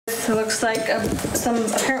It looks like some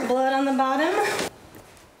apparent blood on the bottom.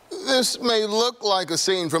 This may look like a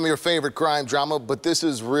scene from your favorite crime drama, but this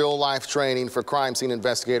is real-life training for crime scene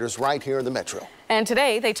investigators right here in the Metro. And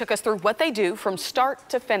today, they took us through what they do from start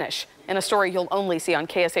to finish. In a story you'll only see on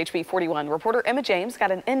KCPD 41, reporter Emma James got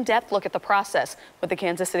an in-depth look at the process with the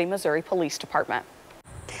Kansas City, Missouri Police Department.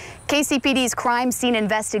 KCPD's Crime Scene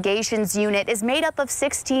Investigations Unit is made up of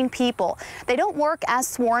 16 people. They don't work as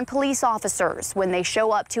sworn police officers. When they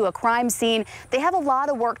show up to a crime scene, they have a lot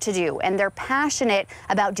of work to do, and they're passionate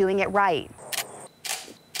about doing it right.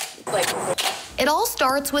 It all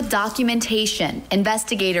starts with documentation.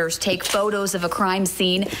 Investigators take photos of a crime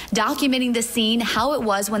scene, documenting the scene how it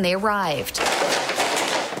was when they arrived.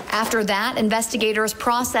 After that, investigators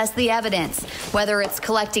process the evidence, whether it's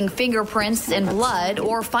collecting fingerprints and blood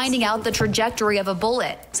or finding out the trajectory of a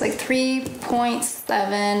bullet. It's like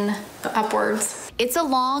 3.7 upwards. It's a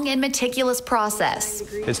long and meticulous process.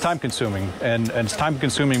 It's time consuming, and it's time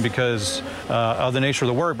consuming because of the nature of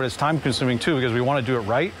the work, but it's time consuming too because we want to do it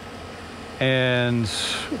right. And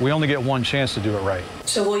we only get one chance to do it right.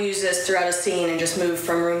 So we'll use this throughout a scene and just move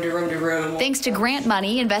from room to room to room. Thanks to grant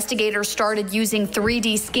money, investigators started using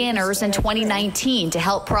 3D scanners in 2019 to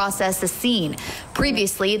help process the scene.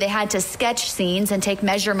 Previously, they had to sketch scenes and take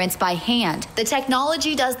measurements by hand. The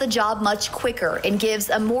technology does the job much quicker and gives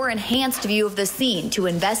a more enhanced view of the scene to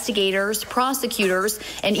investigators, prosecutors,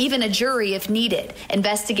 and even a jury if needed.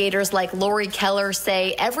 Investigators like Lori Keller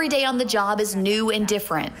say every day on the job is new and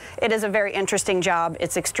different. It is a very interesting job.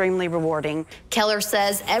 It's extremely rewarding. Keller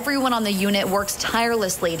says everyone on the unit works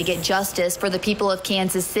tirelessly to get justice for the people of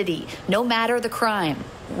Kansas City, no matter the crime.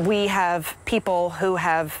 We have people who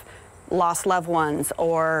have lost loved ones,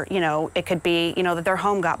 or, it could be, that their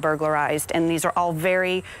home got burglarized. And these are all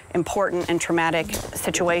very important and traumatic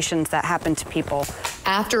situations that happen to people.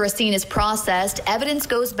 After a scene is processed, evidence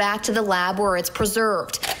goes back to the lab where it's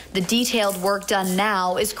preserved. The detailed work done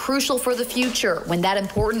now is crucial for the future when that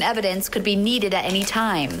important evidence could be needed at any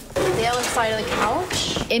time. The other side of the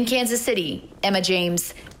couch. In Kansas City, Emma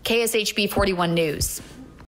James, KSHB 41 News.